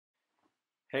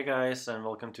Hey guys, and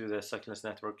welcome to the Succulents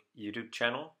Network YouTube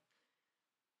channel.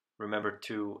 Remember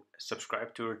to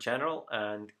subscribe to our channel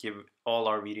and give all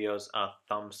our videos a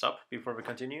thumbs up before we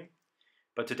continue.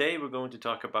 But today we're going to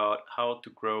talk about how to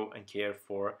grow and care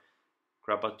for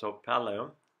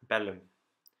Graptopetalum Bellum.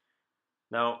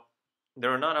 Now,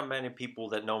 there are not many people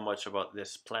that know much about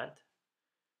this plant,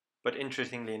 but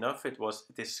interestingly enough, it was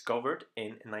discovered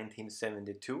in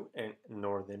 1972 in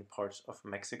northern parts of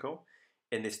Mexico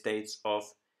in the states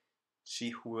of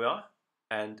Chihuahua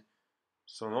and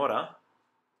Sonora,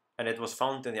 and it was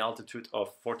found in the altitude of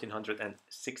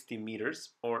 1460 meters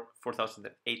or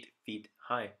 4008 feet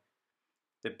high.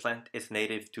 The plant is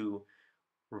native to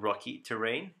rocky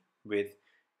terrain with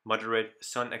moderate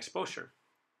sun exposure.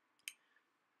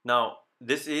 Now,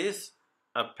 this is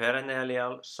a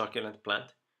perennial succulent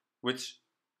plant which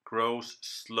grows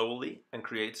slowly and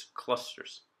creates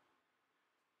clusters.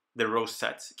 The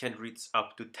rosettes can reach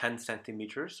up to 10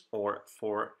 centimeters or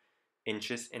 4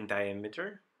 inches in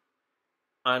diameter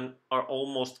and are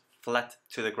almost flat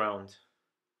to the ground.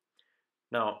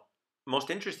 Now, most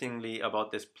interestingly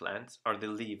about this plant are the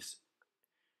leaves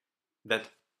that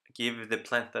give the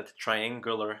plant that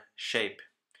triangular shape.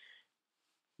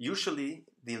 Usually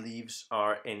the leaves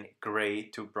are in gray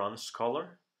to bronze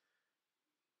color,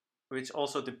 which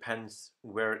also depends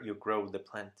where you grow the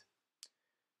plant.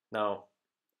 Now,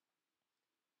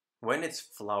 when it's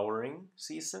flowering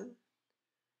season,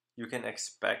 you can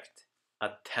expect a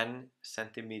 10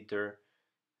 centimeter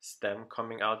stem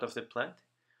coming out of the plant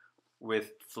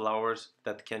with flowers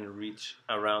that can reach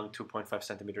around 2.5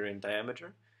 centimeter in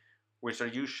diameter, which are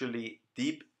usually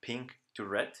deep pink to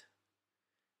red.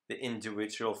 The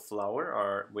individual flower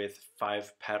are with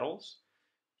 5 petals,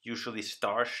 usually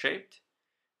star-shaped,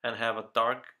 and have a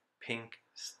dark pink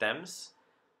stems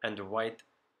and white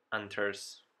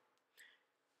anthers.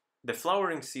 The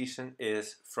flowering season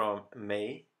is from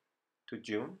May to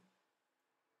June.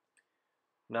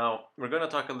 Now, we're going to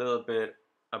talk a little bit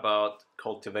about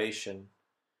cultivation,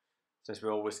 since we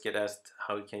always get asked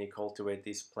how can you cultivate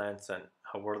these plants and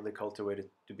how were they cultivated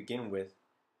to begin with.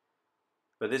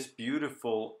 But this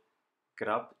beautiful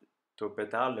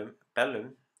Graptopetalum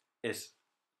Bellum is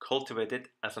cultivated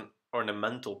as an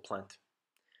ornamental plant.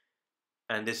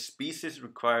 And this species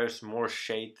requires more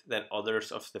shade than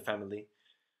others of the family.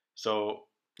 So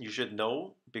you should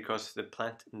know, because the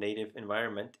plant native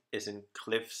environment is in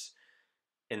cliffs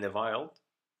in the wild,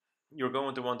 you're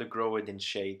going to want to grow it in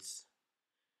shades.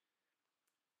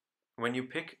 When you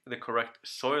pick the correct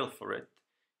soil for it,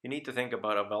 you need to think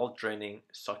about a well-draining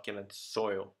succulent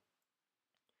soil.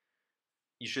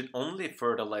 You should only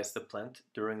fertilize the plant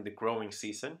during the growing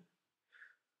season.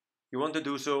 You want to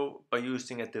do so by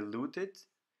using a diluted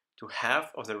to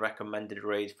half of the recommended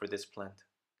rate for this plant.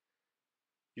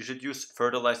 You should use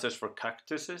fertilizers for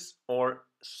cactuses or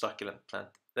succulent plant.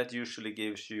 That usually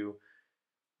gives you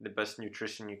the best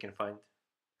nutrition you can find.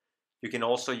 You can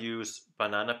also use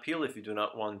banana peel if you do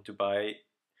not want to buy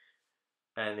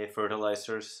any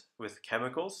fertilizers with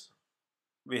chemicals.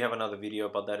 We have another video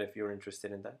about that if you're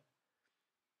interested in that.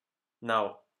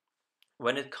 Now,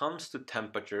 when it comes to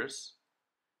temperatures,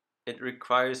 it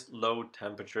requires low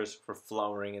temperatures for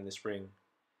flowering in the spring.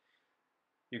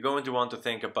 You're going to want to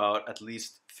think about at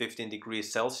least 15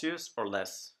 degrees Celsius or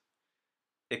less.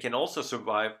 It can also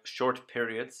survive short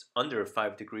periods under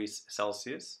 5 degrees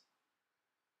Celsius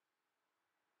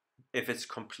if it's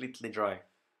completely dry.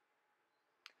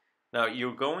 Now,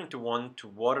 you're going to want to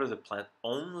water the plant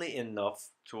only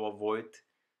enough to avoid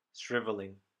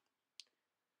shriveling.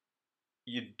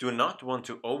 You do not want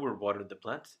to overwater the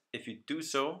plant. If you do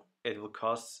so, it will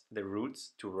cause the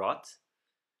roots to rot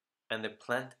and the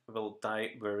plant will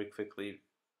die very quickly.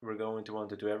 We're going to want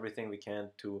to do everything we can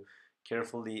to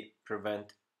carefully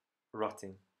prevent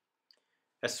rotting,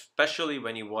 especially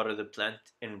when you water the plant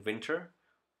in winter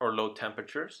or low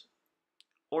temperatures,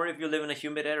 or if you live in a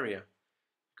humid area.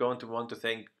 You're going to want to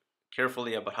think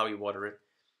carefully about how you water it.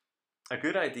 A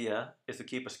good idea is to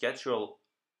keep a schedule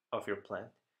of your plant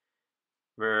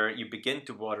where you begin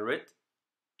to water it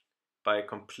by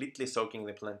completely soaking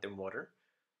the plant in water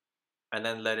and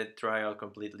then let it dry out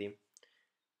completely.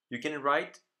 You can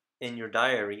write in your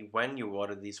diary when you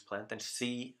water these plants and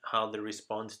see how they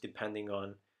respond depending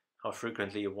on how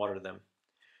frequently you water them.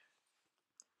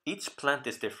 Each plant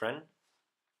is different,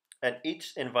 and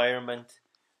each environment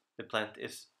the plant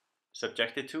is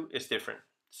subjected to is different.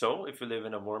 So if you live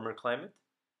in a warmer climate,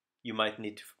 you might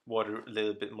need to water a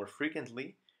little bit more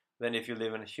frequently than if you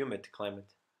live in a humid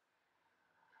climate.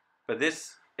 But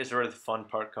this is where the fun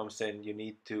part comes in. You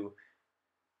need to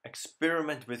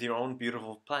experiment with your own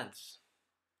beautiful plants.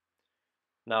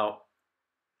 Now,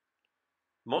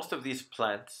 Most of these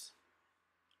plants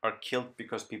are killed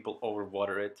because people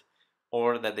overwater it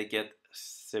or that they get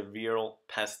severe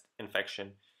pest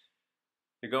infection.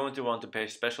 You're going to want to pay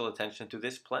special attention to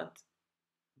this plant,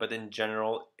 but in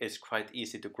general it's quite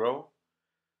easy to grow.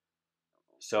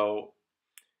 So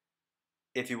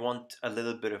if you want a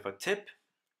little bit of a tip,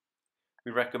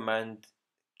 we recommend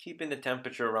keeping the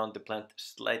temperature around the plant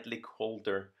slightly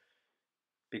colder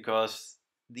because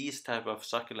these type of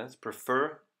succulents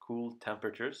prefer cool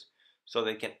temperatures so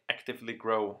they can actively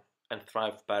grow and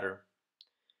thrive better.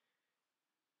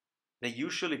 They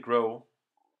usually grow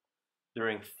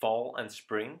during fall and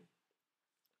spring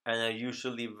and are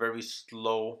usually very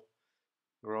slow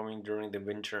growing during the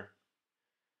winter.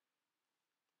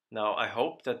 Now, I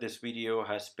hope that this video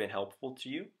has been helpful to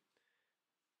you.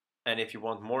 And if you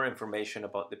want more information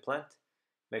about the plant,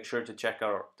 make sure to check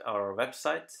out our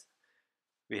website.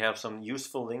 We have some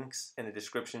useful links in the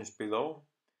descriptions below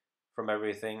from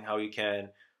everything, how you can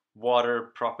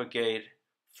water, propagate,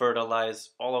 fertilize,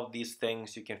 all of these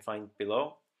things you can find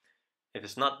below. If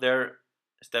it's not there,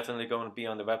 it's definitely going to be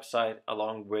on the website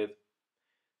along with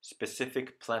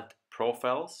specific plant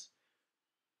profiles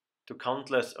to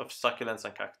countless of succulents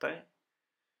and cacti.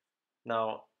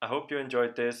 Now, I hope you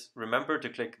enjoyed this. Remember to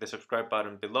click the subscribe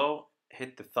button below,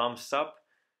 hit the thumbs up,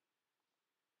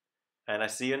 and I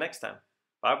see you next time.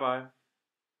 Bye bye.